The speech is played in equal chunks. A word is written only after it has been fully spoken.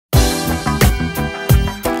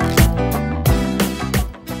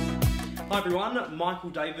Hi everyone, Michael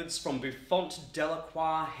Davids from Bouffant,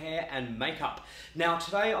 Delacroix Hair and Makeup. Now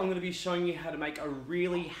today I'm going to be showing you how to make a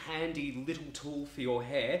really handy little tool for your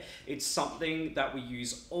hair. It's something that we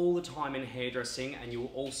use all the time in hairdressing and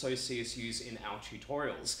you'll also see us use in our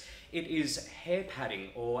tutorials. It is hair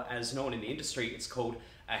padding, or as known in the industry, it's called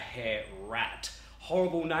a hair rat.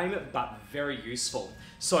 Horrible name, but very useful.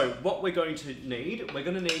 So what we're going to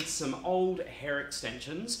need some old hair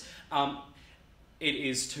extensions. It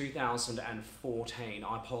is 2014.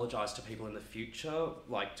 I apologise to people in the future,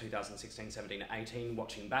 like 2016, 17, 18,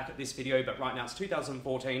 watching back at this video, but right now it's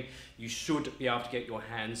 2014. You should be able to get your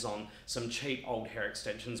hands on some cheap old hair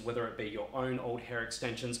extensions, whether it be your own old hair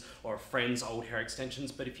extensions or a friend's old hair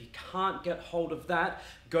extensions. But if you can't get hold of that,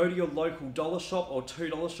 go to your local dollar shop or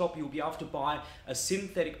 $2 shop. You'll be able to buy a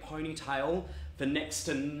synthetic ponytail for next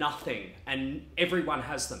to nothing, and everyone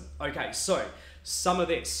has them. Okay, so some of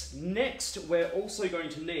this. Next, we're also going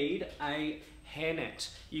to need a hairnet.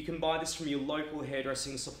 You can buy this from your local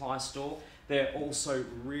hairdressing supply store. They're also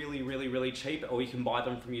really cheap, or you can buy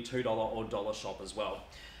them from your $2 or dollar shop as well.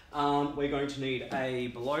 We're going to need a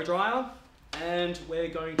blow dryer, and we're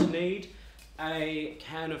going to need a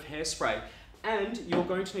can of hairspray. And you're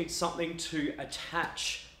going to need something to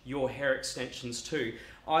attach your hair extensions to.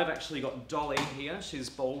 I've actually got Dolly here, she's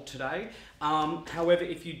bald today. However,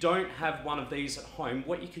 if you don't have one of these at home,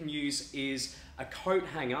 what you can use is a coat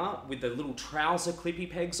hanger with the little trouser clippy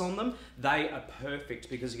pegs on them. They are perfect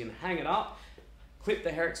because you can hang it up, clip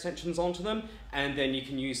the hair extensions onto them, and then you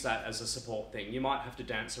can use that as a support thing. You might have to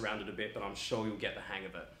dance around it a bit, but I'm sure you'll get the hang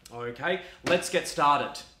of it. Okay, let's get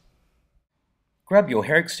started. Grab your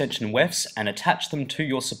hair extension wefts and attach them to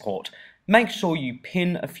your support. Make sure you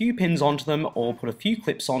pin a few pins onto them or put a few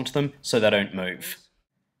clips onto them so they don't move.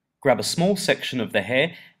 Grab a small section of the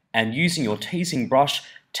hair and using your teasing brush,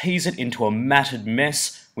 tease it into a matted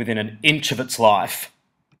mess within an inch of its life.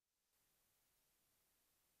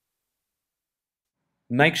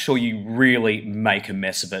 Make sure you really make a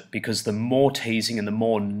mess of it, because the more teasing and the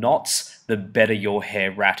more knots, the better your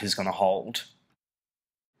hair rat is going to hold.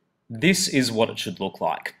 This is what it should look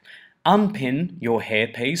like. Unpin your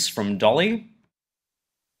hairpiece from Dolly.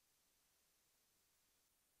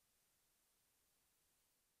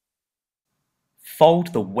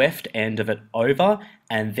 Fold the weft end of it over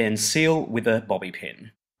and then seal with a bobby pin.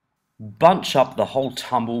 Bunch up the whole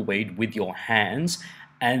tumbleweed with your hands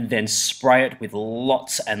and then spray it with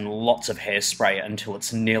lots and lots of hairspray until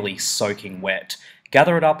it's nearly soaking wet.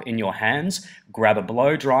 Gather it up in your hands, grab a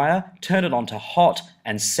blow dryer, turn it on to hot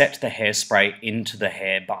and set the hairspray into the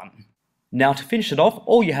hair bun. Now to finish it off,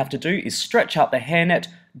 all you have to do is stretch out the hairnet,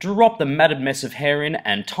 drop the matted mess of hair in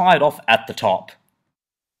and tie it off at the top.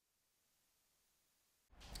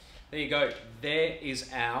 There you go. There is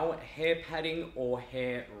our hair padding or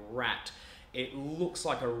hair rat. It looks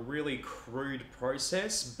like a really crude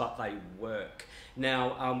process, but they work.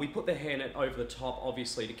 Now, we put the hairnet over the top,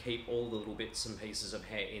 obviously, to keep all the little bits and pieces of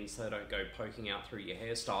hair in so they don't go poking out through your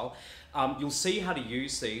hairstyle. You'll see how to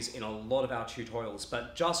use these in a lot of our tutorials,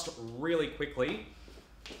 but just really quickly,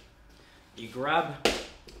 you grab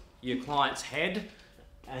your client's head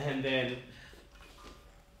and then,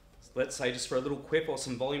 let's say just for a little quip or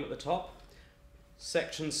some volume at the top,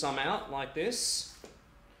 section some out like this,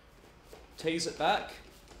 tease it back.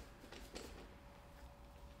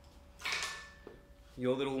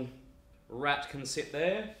 Your little rat can sit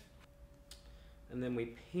there, and then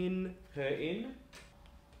we pin her in.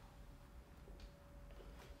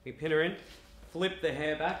 We pin her in, flip the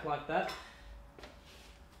hair back like that.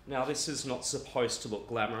 Now this is not supposed to look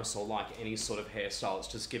glamorous or like any sort of hairstyle, it's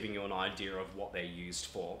just giving you an idea of what they're used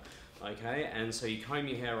for. Okay, and so you comb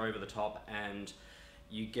your hair over the top and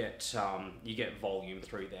you get volume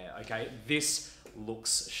through there. Okay, this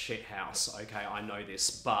looks shithouse, okay, I know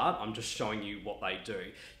this, but I'm just showing you what they do.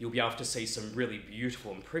 You'll be able to see some really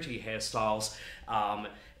beautiful and pretty hairstyles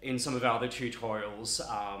in some of our other tutorials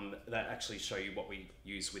that actually show you what we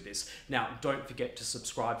use with this. Now, don't forget to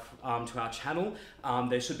subscribe to our channel.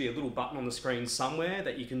 There should be a little button on the screen somewhere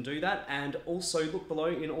that you can do that, and also look below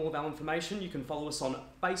in all of our information. You can follow us on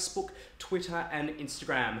Facebook, Twitter and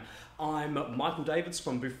Instagram. I'm Michael Davids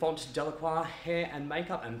from Bouffant Delacroix Hair and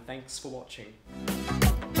Makeup, and thanks for watching.